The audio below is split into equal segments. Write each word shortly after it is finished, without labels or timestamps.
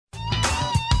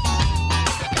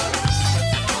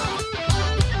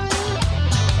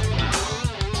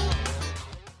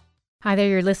Hi there,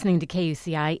 you're listening to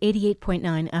KUCI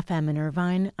 88.9 FM in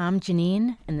Irvine. I'm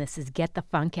Janine, and this is Get the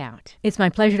Funk Out. It's my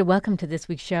pleasure to welcome to this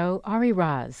week's show Ari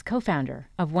Raz, co-founder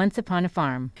of Once Upon a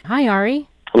Farm. Hi, Ari.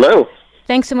 Hello.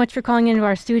 Thanks so much for calling into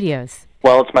our studios.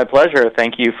 Well, it's my pleasure.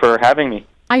 Thank you for having me.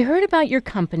 I heard about your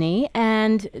company,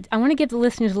 and I want to give the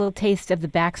listeners a little taste of the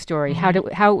backstory,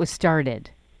 how it was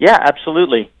started. Yeah,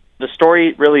 absolutely. The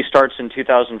story really starts in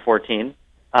 2014.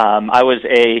 I was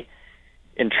a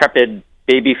intrepid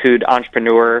baby food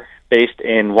entrepreneur based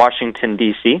in Washington,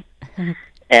 D.C.,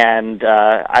 and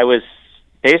I was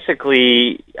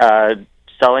basically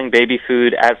selling baby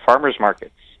food at farmers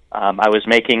markets. I was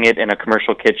making it in a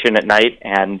commercial kitchen at night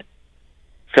and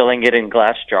filling it in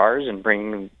glass jars and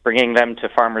bringing them to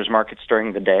farmers markets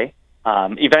during the day.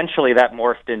 Eventually, that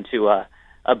morphed into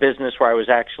a business where I was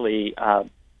actually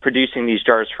producing these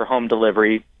jars for home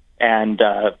delivery, and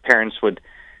parents would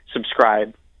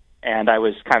subscribe. And I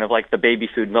was kind of like the baby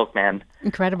food milkman.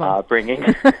 Incredible. Bringing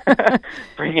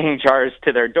jars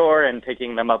to their door and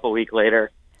picking them up a week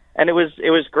later. And it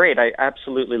was great. I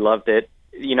absolutely loved it.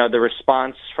 You know, the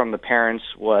response from the parents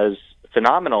was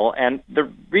phenomenal. And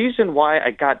the reason why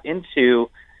I got into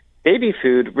baby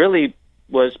food really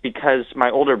was because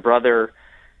my older brother,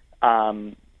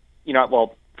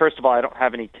 first of all, I don't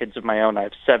have any kids of my own. I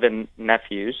have 7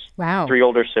 nephews. Wow. 3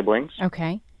 older siblings.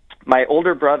 Okay. My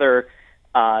older brother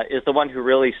is the one who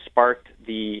really sparked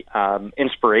the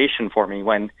inspiration for me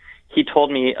when he told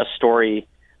me a story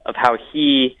of how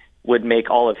he would make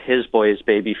all of his boys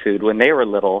baby food when they were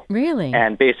little. Really?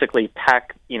 And basically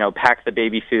pack the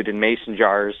baby food in mason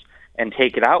jars and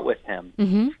take it out with him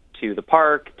to the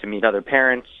park to meet other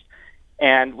parents.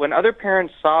 And when other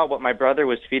parents saw what my brother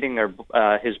was feeding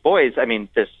his boys, I mean,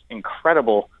 this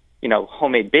incredible,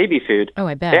 homemade baby food. Oh,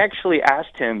 I bet. They actually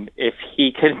asked him if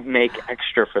he could make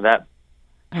extra for them.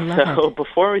 I love So it.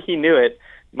 before he knew it,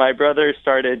 my brother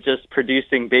started just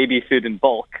producing baby food in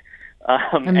bulk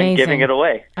and giving it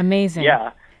away. Amazing.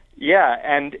 Yeah,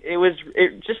 and it was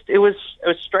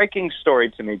a striking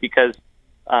story to me because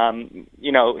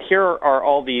here are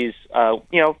all these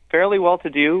fairly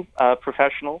well-to-do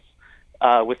professionals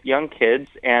with young kids,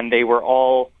 and they were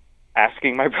all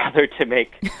asking my brother to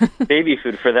make baby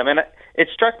food for them, and it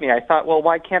struck me. I thought, well,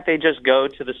 why can't they just go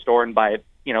to the store and buy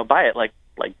it like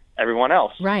everyone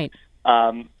else? Right.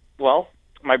 Well,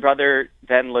 my brother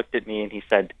then looked at me and he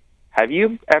said, "Have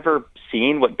you ever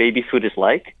seen what baby food is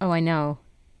like?" Oh, I know.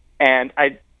 And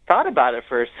I thought about it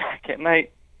for a second, and I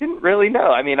didn't really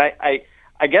know. I mean,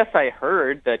 I guess I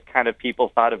heard that kind of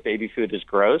people thought of baby food as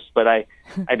gross, but I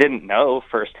didn't know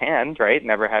firsthand, right?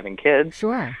 Never having kids.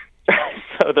 Sure.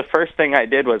 So the first thing I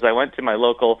did was I went to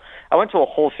a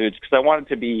Whole Foods because I wanted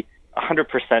to be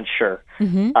 100% sure.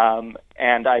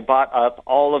 And I bought up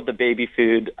all of the baby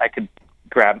food I could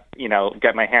grab,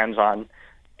 get my hands on.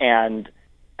 And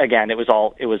again, it was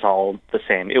all the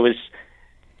same. It was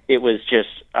just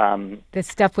this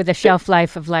stuff with a shelf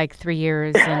life of like 3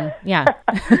 years, and yeah.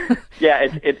 Yeah,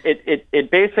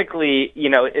 it basically,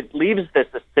 it leaves this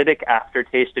acidic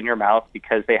aftertaste in your mouth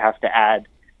because they have to add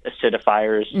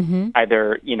acidifiers,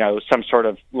 either some sort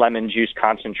of lemon juice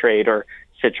concentrate or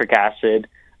citric acid.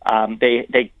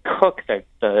 They cook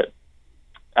the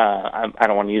I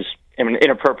don't want to use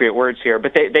inappropriate words here,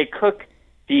 but they cook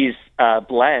these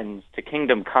blends to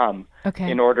kingdom come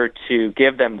in order to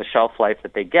give them the shelf life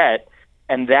that they get,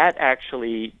 and that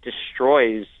actually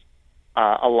destroys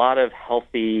a lot of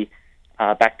healthy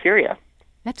bacteria.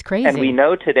 That's crazy. And we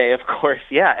know today, of course,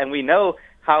 and we know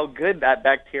how good that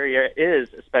bacteria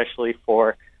is, especially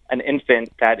for an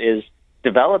infant that is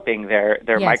developing their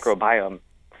microbiome.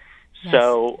 Yes.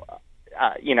 So,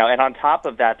 and on top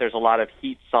of that, there's a lot of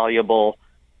heat-soluble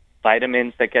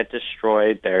vitamins that get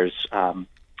destroyed. There's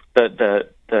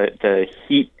the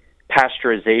heat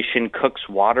pasteurization cooks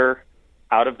water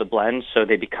out of the blends, so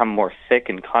they become more thick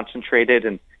and concentrated,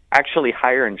 and actually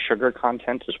higher in sugar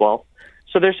content as well.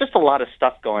 So there's just a lot of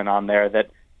stuff going on there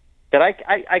that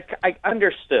I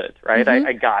understood, right?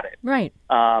 I got it. Right.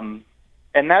 And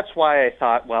that's why I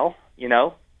thought, well,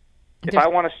 if I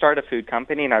want to start a food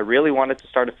company, and I really wanted to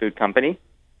start a food company,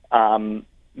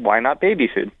 why not baby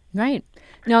food? Right.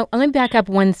 Now, let me back up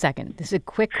 1 second. This is a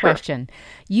quick question.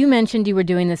 You mentioned you were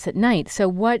doing this at night. So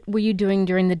what were you doing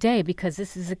during the day? Because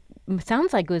this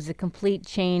sounds like it was a complete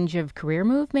change of career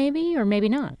move, maybe, or maybe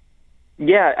not.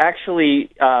 Yeah, actually,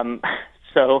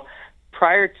 so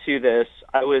prior to this,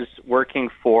 I was working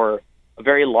for a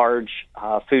very large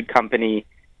food company.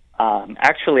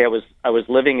 Actually, I was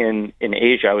living in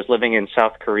Asia. I was living in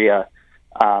South Korea.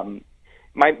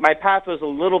 My path was a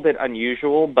little bit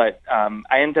unusual, but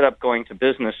I ended up going to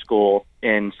business school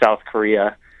in South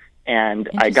Korea, and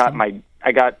I got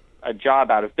a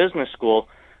job out of business school.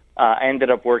 I ended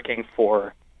up working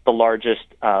for the largest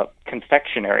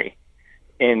confectionery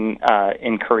in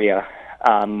Korea,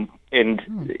 and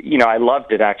I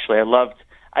loved it. Actually,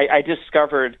 I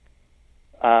discovered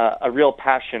a real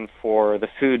passion for the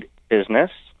food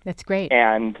business. That's great.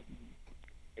 And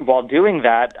while doing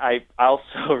that, I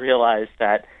also realized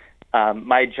that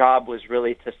my job was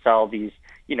really to sell these,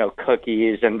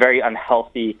 cookies and very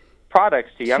unhealthy products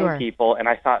to young people. And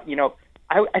I thought,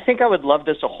 I think I would love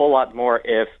this a whole lot more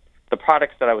if the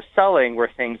products that I was selling were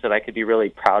things that I could be really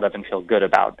proud of and feel good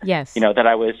about. Yes. That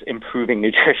I was improving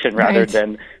nutrition rather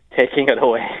than taking it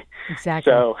away.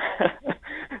 Exactly. So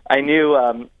I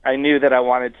knew that I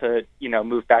wanted to,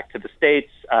 move back to the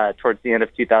States towards the end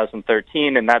of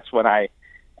 2013, and that's when I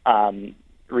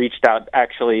reached out.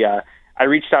 Actually, I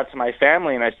reached out to my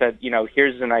family and I said,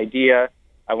 here's an idea.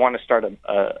 I want to start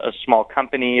a small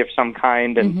company of some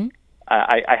kind, and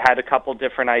I had a couple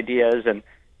different ideas, and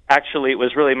actually it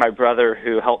was really my brother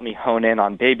who helped me hone in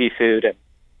on baby food, and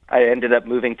I ended up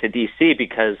moving to DC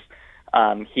because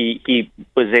he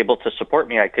was able to support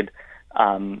me. I could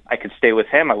stay with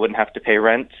him. I wouldn't have to pay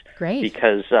rent. Great.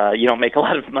 Because you don't make a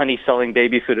lot of money selling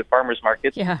baby food at farmers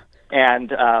markets. Yeah.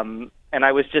 And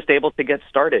I was just able to get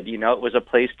started. It was a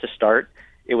place to start.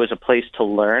 It was a place to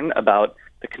learn about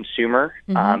the consumer,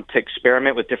 to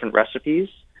experiment with different recipes,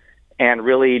 and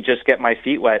really just get my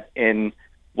feet wet in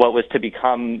what was to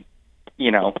become,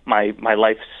 my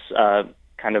life's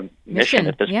kind of mission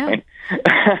at this point.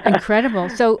 Incredible.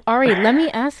 So, Ari, let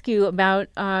me ask you about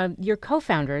your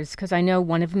co-founders, because I know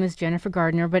one of them is Jennifer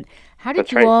Gardner, but how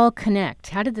did you all connect?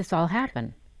 How did this all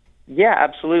happen? Yeah,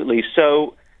 absolutely.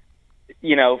 So,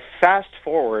 fast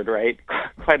forward, right,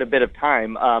 quite a bit of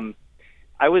time.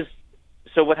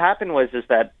 So what happened was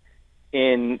that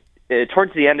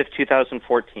towards the end of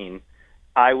 2014,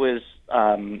 I was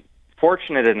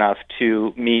fortunate enough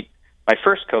to meet my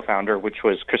first co-founder, which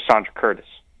was Cassandra Curtis.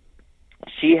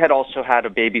 She had also had a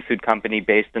baby food company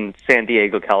based in San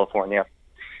Diego, California.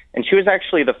 And she was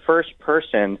actually the first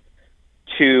person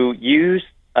to use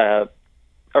a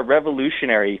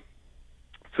revolutionary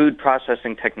food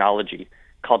processing technology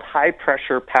called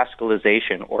high-pressure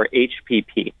pascalization, or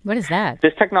HPP. What is that?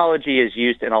 This technology is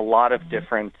used in a lot of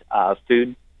different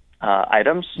food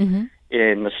items.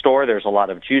 In the store, there's a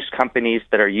lot of juice companies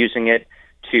that are using it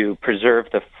to preserve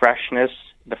the freshness,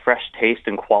 the fresh taste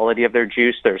and quality of their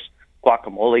juice. There's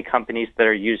guacamole companies that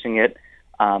are using it,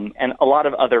 and a lot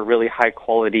of other really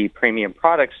high-quality premium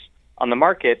products on the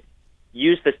market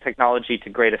use this technology to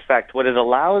great effect. What it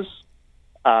allows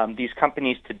these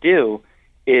companies to do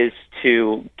is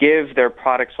to give their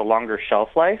products a longer shelf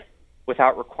life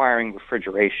without requiring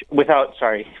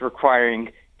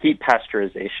requiring heat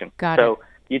pasteurization. So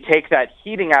you take that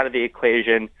heating out of the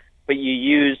equation, but you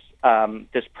use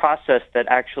this process that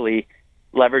actually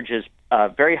leverages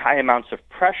very high amounts of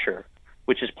pressure,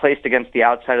 which is placed against the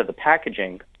outside of the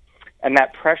packaging. And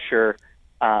that pressure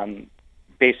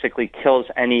basically kills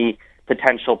any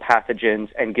potential pathogens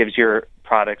and gives your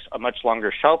products a much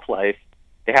longer shelf life.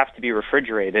 They have to be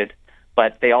refrigerated,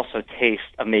 but they also taste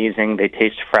amazing. They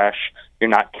taste fresh. You're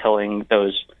not killing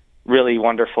those really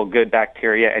wonderful good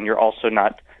bacteria, and you're also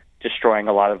not destroying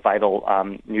a lot of vital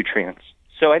nutrients.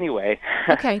 So anyway,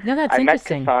 that's I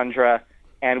interesting. met Cassandra,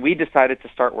 and we decided to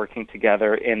start working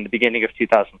together in the beginning of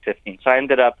 2015. So I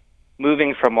ended up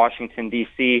moving from Washington,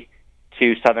 D.C.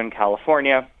 to Southern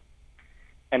California,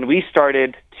 and we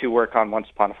started to work on Once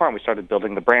Upon a Farm. We started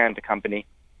building the brand, the company.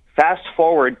 Fast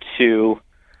forward to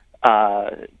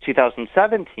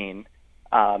 2017,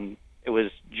 it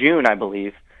was June, I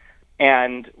believe,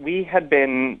 and we had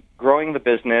been growing the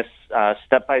business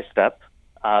step by step,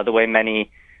 the way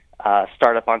many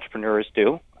startup entrepreneurs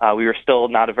do. We were still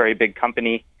not a very big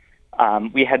company.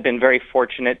 We had been very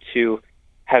fortunate to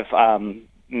have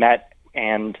met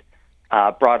and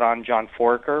brought on John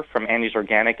Foraker from Annie's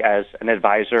Organic as an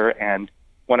advisor and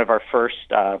one of our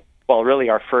first, really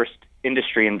our first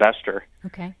industry investor.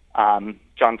 Okay.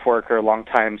 John Foraker,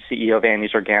 longtime CEO of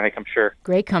Annie's Organic, I'm sure.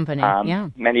 Great company, yeah.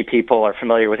 Many people are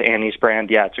familiar with Annie's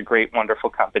brand. Yeah, it's a great, wonderful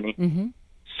company.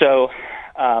 So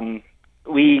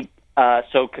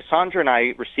so Cassandra and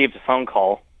I received a phone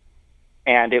call,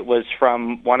 and it was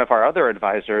from one of our other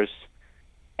advisors,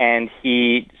 and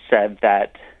he said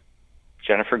that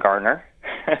Jennifer Gardner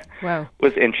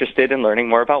was interested in learning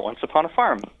more about Once Upon a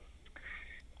Farm.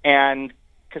 And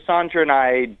Cassandra and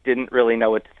I didn't really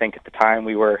know what to think at the time.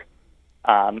 We were,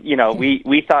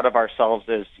 we thought of ourselves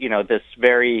as, this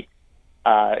very,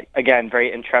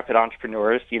 very intrepid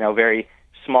entrepreneurs, very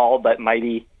small but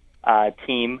mighty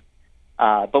team.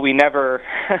 But we never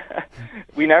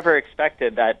we never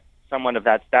expected that someone of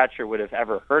that stature would have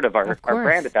ever heard of our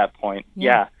brand at that point.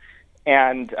 Yeah.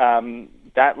 And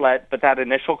that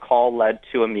initial call led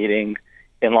to a meeting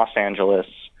in Los Angeles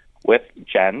with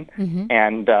Jen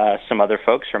and some other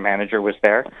folks. Her manager was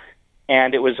there.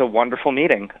 And it was a wonderful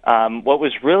meeting. What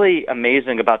was really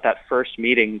amazing about that first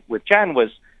meeting with Jen was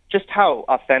just how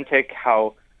authentic,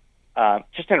 how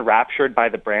just enraptured by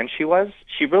the brand she was.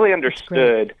 She really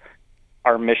understood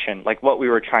our mission, like what we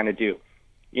were trying to do.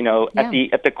 You know, at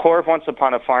the core of Once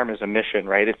Upon a Farm is a mission,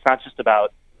 right? It's not just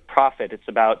about profit. It's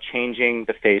about changing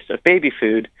the face of baby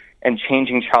food and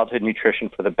changing childhood nutrition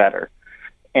for the better.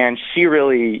 And she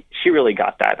really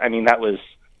got that. I mean, that was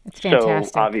so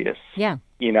obvious. Yeah.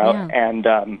 You know, and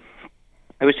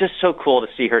it was just so cool to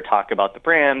see her talk about the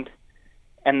brand.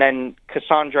 And then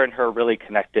Cassandra and her really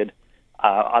connected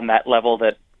on that level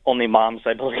that only moms,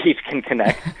 I believe, can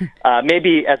connect.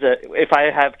 Maybe if I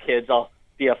have kids, I'll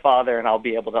be a father and I'll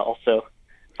be able to also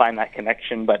find that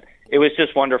connection. But it was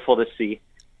just wonderful to see.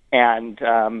 And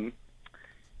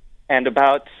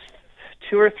about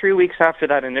 2 or 3 weeks after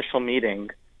that initial meeting,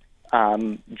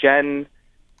 Jen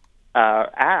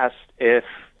asked if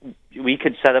we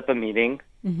could set up a meeting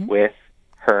with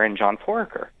her and John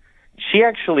Foraker. She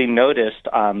actually noticed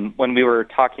when we were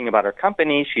talking about our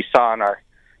company, she saw in our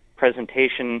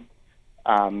presentation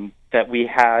that we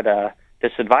had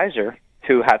this advisor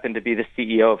who happened to be the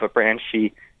CEO of a brand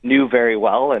she knew very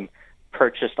well and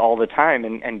purchased all the time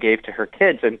and gave to her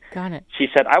kids. And she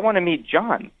said, I want to meet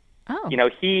John. Oh. You know,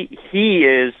 he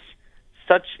is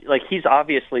he's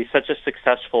obviously such a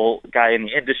successful guy in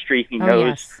the industry. He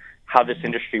knows how this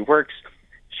industry works.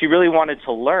 She really wanted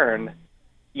to learn,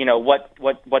 you know, what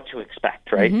to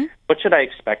expect, right? What should I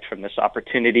expect from this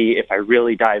opportunity if I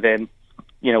really dive in,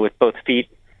 you know, with both feet?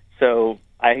 So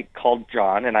I called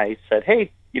John and I said,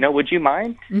 hey, you know, would you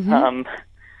mind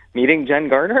meeting Jen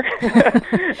Garner?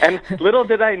 And little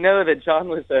did I know that John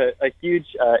was a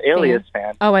huge Alias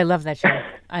fan. Oh, I love that show.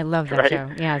 I love that show.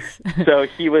 Yes. So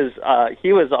he was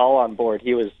all on board.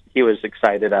 He was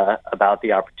excited about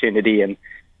the opportunity, and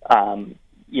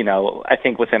you know, I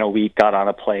think within a week got on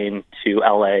a plane to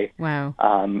LA. Wow.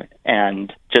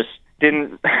 And just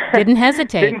didn't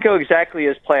hesitate. Didn't go exactly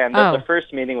as planned. The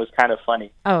first meeting was kind of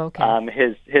funny. Oh,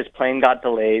 okay. His plane got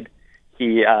delayed.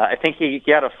 I think he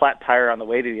had a flat tire on the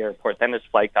way to the airport. Then his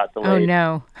flight got delayed. Oh,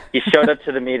 no. He showed up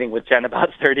to the meeting with Jen about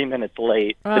 30 minutes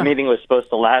late. The meeting was supposed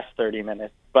to last 30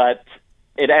 minutes, but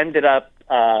it ended up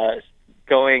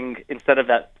going, instead of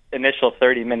that initial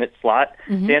 30-minute slot,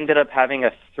 they ended up having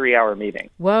a 3-hour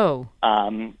meeting. Whoa.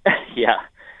 Yeah.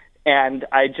 And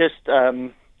I just,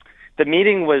 the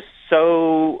meeting was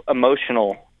so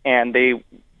emotional, and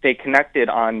they connected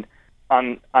on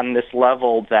this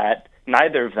level that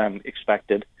neither of them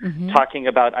expected, talking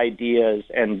about ideas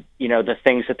and, you know, the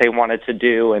things that they wanted to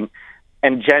do.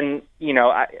 And Jen, you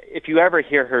know, if you ever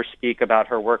hear her speak about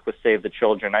her work with Save the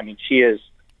Children, I mean, she is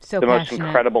the most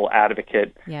incredible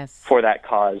advocate for that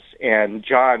cause. And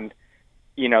John,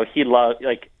 you know, he loves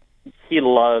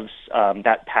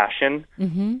that passion,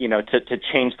 you know, to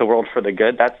change the world for the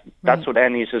good. That's what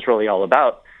Annie's is really all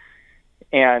about.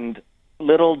 And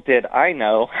little did I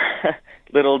know,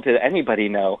 little did anybody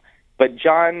know, but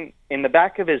John, in the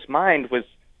back of his mind,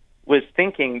 was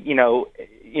thinking, you know,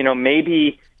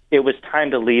 maybe it was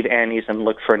time to leave Annie's and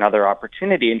look for another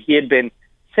opportunity. And he had been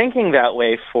thinking that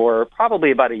way for probably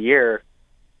about a year,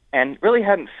 and really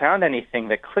hadn't found anything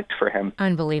that clicked for him.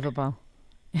 Unbelievable.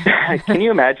 Can you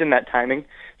imagine that timing?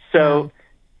 So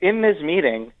in this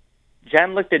meeting,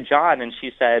 Jen looked at John and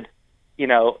she said, you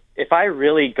know, if I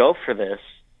really go for this,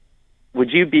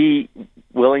 would you be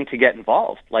willing to get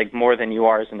involved, like more than you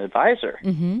are as an advisor?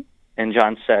 And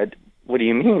John said, what do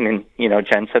you mean? And, you know,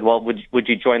 Jen said, well, would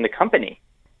you join the company?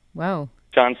 Wow.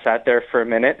 John sat there for a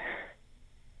minute.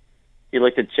 He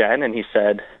looked at Jen and he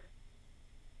said,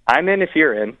 I'm in if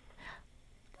you're in.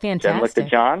 Fantastic. Jen looked at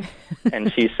John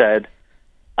and she said,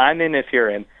 I'm in if you're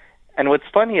in. And what's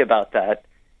funny about that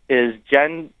is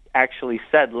Jen actually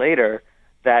said later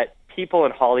that people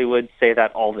in Hollywood say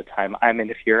that all the time, I'm in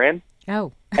if you're in.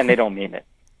 Oh. And they don't mean it.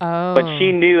 Oh. But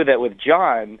she knew that with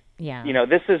John, you know,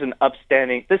 this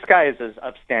guy is as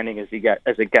upstanding as it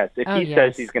gets. If he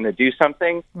says he's going to do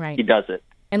something, he does it.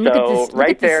 And look so at this,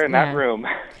 right there in that room.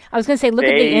 I was going to say, look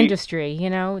at the industry, you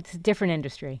know, it's a different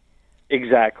industry.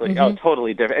 Exactly. Oh,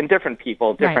 totally different. And different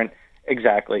people,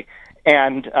 exactly.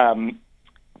 And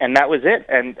that was it.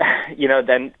 And, you know,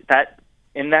 then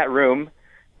in that room,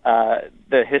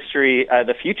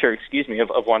 the future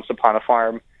of Once Upon a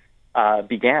Farm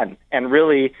began. And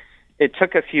really, it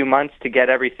took a few months to get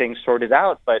everything sorted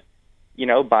out, but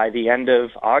by the end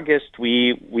of August,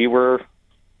 we were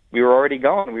already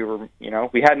going.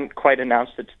 We hadn't quite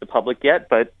announced it to the public yet,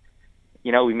 but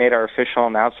we made our official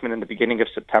announcement in the beginning of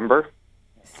September.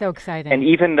 So exciting. And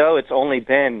even though it's only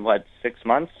been 6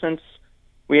 months since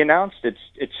we announced,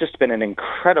 it's just been an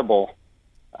incredible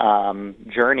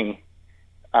journey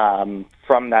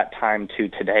from that time to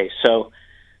today. So,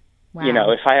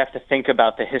 wow. If I have to think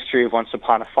about the history of Once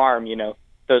Upon a Farm,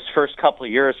 those first couple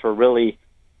of years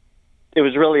it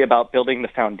was really about building the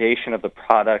foundation of the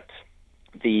product,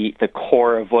 the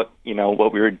core of what we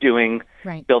were doing,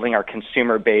 right. Building our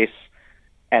consumer base.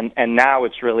 And now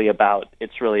it's really about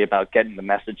getting the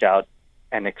message out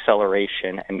and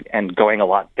acceleration and going a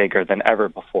lot bigger than ever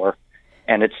before.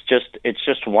 And it's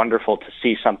just wonderful to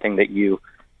see something that you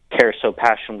care so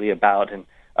passionately about and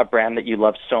a brand that you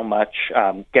love so much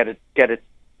get a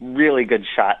really good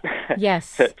shot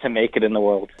yes. to make it in the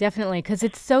world. Definitely, because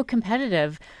it's so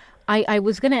competitive. I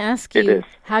was going to ask you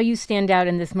how you stand out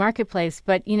in this marketplace,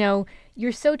 but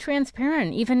you're so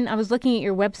transparent. Even I was looking at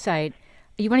your website.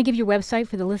 You want to give your website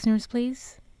for the listeners,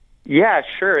 please? Yeah,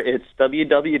 sure. It's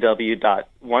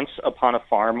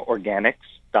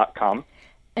www.onceuponafarmorganics.com.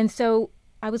 And so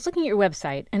I was looking at your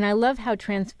website, and I love how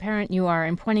transparent you are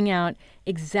in pointing out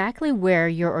exactly where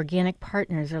your organic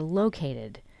partners are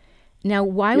located. Now,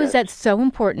 why was that so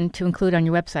important to include on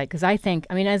your website? Because I think,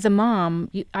 as a mom,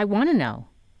 I want to know.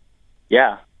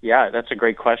 Yeah, that's a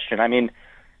great question.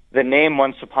 The name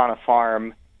Once Upon a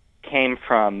Farm came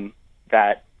from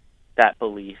that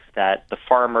belief that the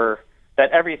farmer,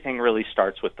 that everything really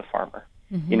starts with the farmer.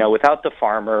 Mm-hmm. Without the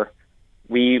farmer,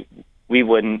 we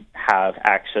wouldn't have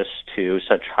access to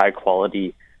such high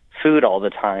quality food all the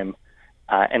time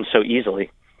and so easily.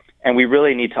 And we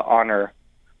really need to honor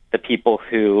the people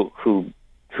who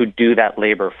do that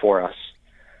labor for us.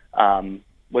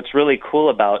 What's really cool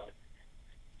about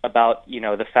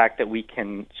the fact that we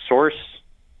can source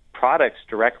products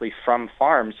directly from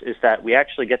farms is that we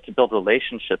actually get to build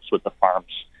relationships with the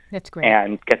farms. That's great.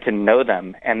 And get to know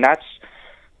them. And that's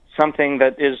something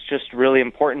that is just really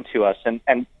important to us. And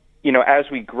as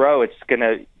we grow, it's going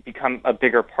to become a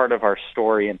bigger part of our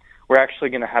story. And we're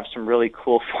actually going to have some really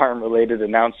cool farm-related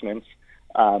announcements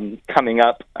coming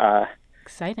up.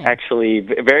 Exciting. Actually,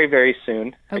 very, very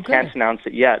soon. Oh, I can't announce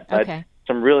it yet, but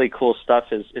some really cool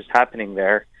stuff is happening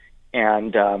there.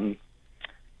 And,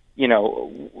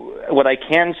 what I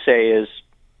can say is,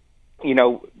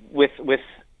 with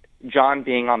John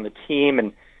being on the team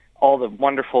and all the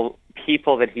wonderful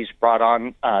people that he's brought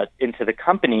on into the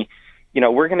company,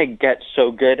 we're going to get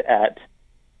so good at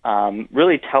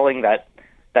really telling that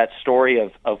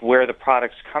story of where the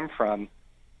products come from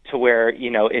to where,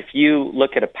 if you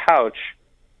look at a pouch,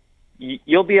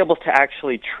 you'll be able to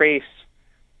actually trace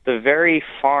the very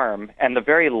farm and the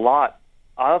very lot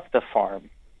of the farm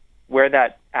where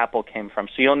that apple came from.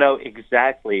 So you'll know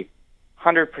exactly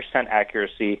 100%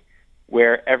 accuracy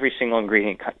where every single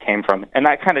ingredient came from. And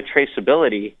that kind of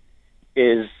traceability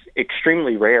is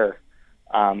extremely rare.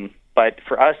 But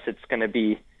for us, it's going to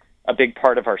be a big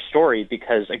part of our story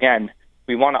because, again,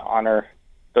 we want to honor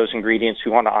those ingredients.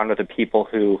 We want to honor the people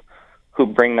who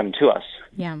bring them to us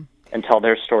and tell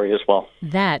their story as well.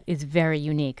 That is very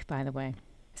unique, by the way.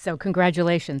 So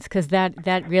congratulations, because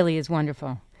that really is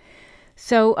wonderful.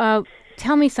 So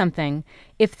tell me something.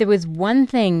 If there was one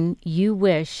thing you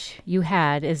wish you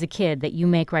had as a kid that you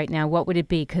make right now, what would it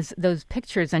be? Because those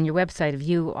pictures on your website of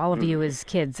you, all of you as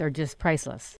kids, are just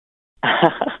priceless.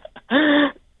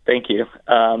 Thank you.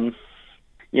 I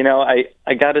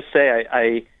got to say,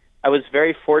 I was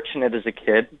very fortunate as a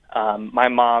kid. My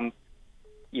mom,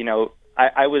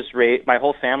 I was raised, my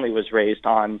whole family was raised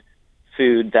on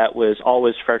food that was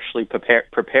always freshly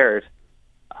prepared.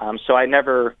 So I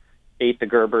never ate the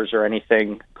Gerbers or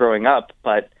anything growing up.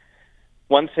 But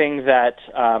one thing that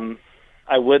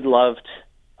I would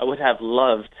have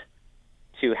loved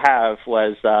to have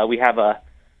was we have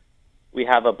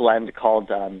a blend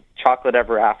called Chocolate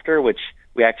Ever After, which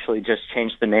we actually just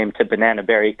changed the name to Banana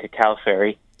Berry Cacao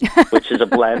Fairy, which is a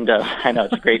blend of, I know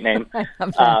it's a great name.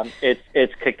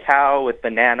 It's cacao with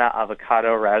banana,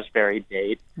 avocado, raspberry,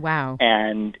 date. Wow.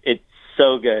 And it's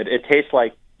so good. It tastes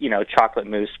like, chocolate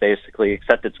mousse basically,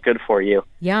 except it's good for you.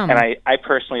 Yum. And I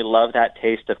personally love that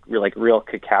taste of real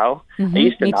cacao. Mm-hmm, I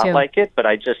used to not too. like it, but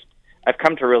I've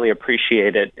come to really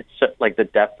appreciate it. It's like the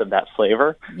depth of that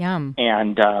flavor. Yum.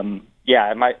 And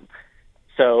it might.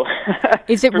 So,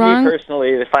 is it for wrong? me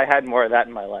personally, if I had more of that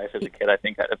in my life as a kid, I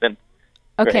think I'd have been.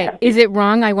 Okay, is it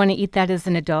wrong? I want to eat that as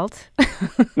an adult.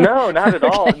 No, not at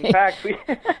all. In fact,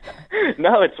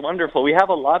 no, it's wonderful. We have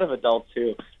a lot of adults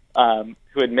who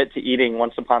admit to eating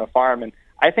Once Upon a Farm, and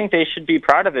I think they should be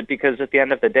proud of it because at the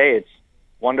end of the day, it's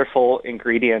wonderful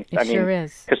ingredients. It sure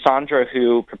is. Cassandra,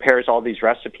 who prepares all these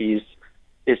recipes,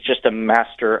 is just a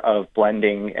master of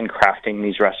blending and crafting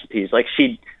these recipes. Like,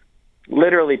 she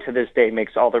literally to this day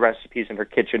makes all the recipes in her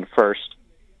kitchen first,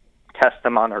 tests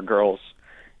them on her girls,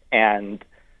 and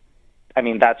I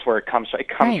mean, that's where it comes from. It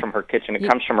comes from her kitchen. It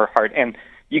comes from her heart, and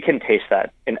you can taste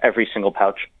that in every single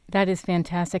pouch. That is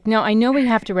fantastic. Now, I know we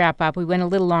have to wrap up. We went a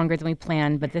little longer than we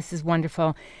planned, but this is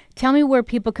wonderful. Tell me where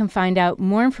people can find out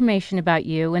more information about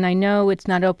you. And I know it's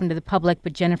not open to the public,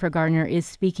 but Jennifer Gardner is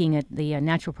speaking at the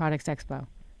Natural Products Expo.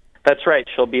 That's right.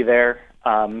 She'll be there.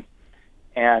 And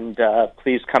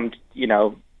please come,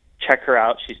 check her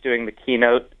out. She's doing the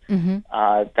keynote. Mm-hmm.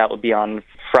 That will be on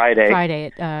Friday. Friday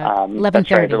at 11:30.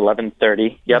 That's right, at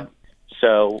 11:30. Yep.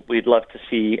 So we'd love to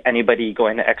see anybody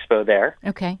going to Expo there.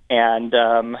 Okay. And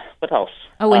what else?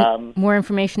 Oh, and more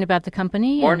information about the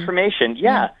company? More information,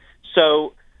 yeah.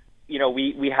 So,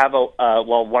 we have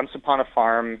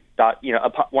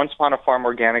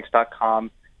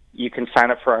onceuponafarmorganics.com. You can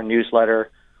sign up for our newsletter.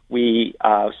 We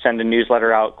send a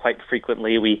newsletter out quite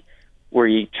frequently. We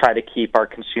try to keep our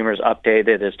consumers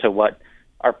updated as to what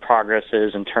our progress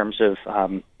is in terms of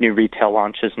new retail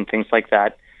launches and things like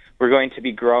that. We're going to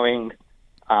be growing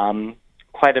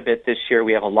quite a bit this year.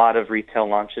 We have a lot of retail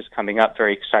launches coming up,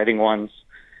 very exciting ones.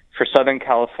 For Southern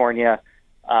California,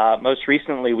 most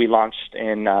recently we launched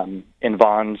in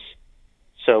Vons.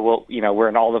 So we're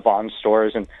in all the Vons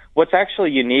stores. And what's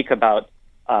actually unique about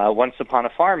Once Upon a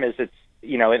Farm is it's,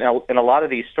 in a lot of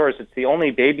these stores, it's the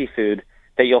only baby food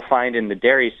that you'll find in the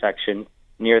dairy section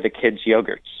near the kids'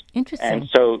 yogurts. Interesting. And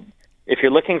so if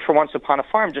you're looking for Once Upon a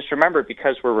Farm, just remember,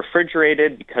 because we're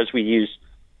refrigerated, because we use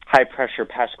high-pressure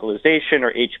pascalization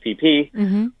or HPP,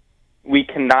 mm-hmm. we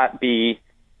cannot be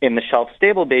in the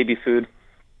shelf-stable baby food,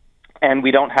 and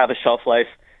we don't have a shelf life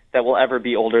that will ever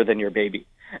be older than your baby.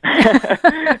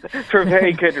 For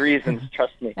very good reasons,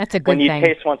 trust me. That's a good thing. When you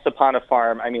taste Once Upon a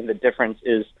Farm, I mean, the difference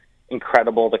is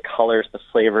incredible. The colors, the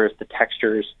flavors, the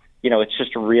textures, it's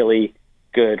just really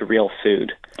good, real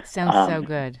food. Sounds so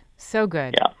good. So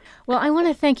good. Yeah. Well, I want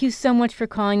to thank you so much for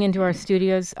calling into our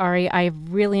studios, Ari. I've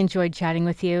really enjoyed chatting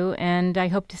with you, and I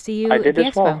hope to see you at the as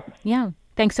expo. Well. Yeah.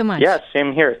 Thanks so much. Yeah,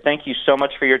 same here. Thank you so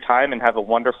much for your time, and have a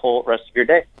wonderful rest of your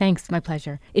day. Thanks. My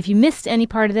pleasure. If you missed any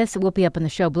part of this, it will be up on the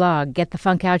show blog,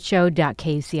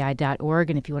 getthefunkoutshow.kuci.org.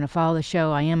 And if you want to follow the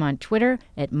show, I am on Twitter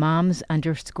at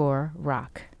moms_rock.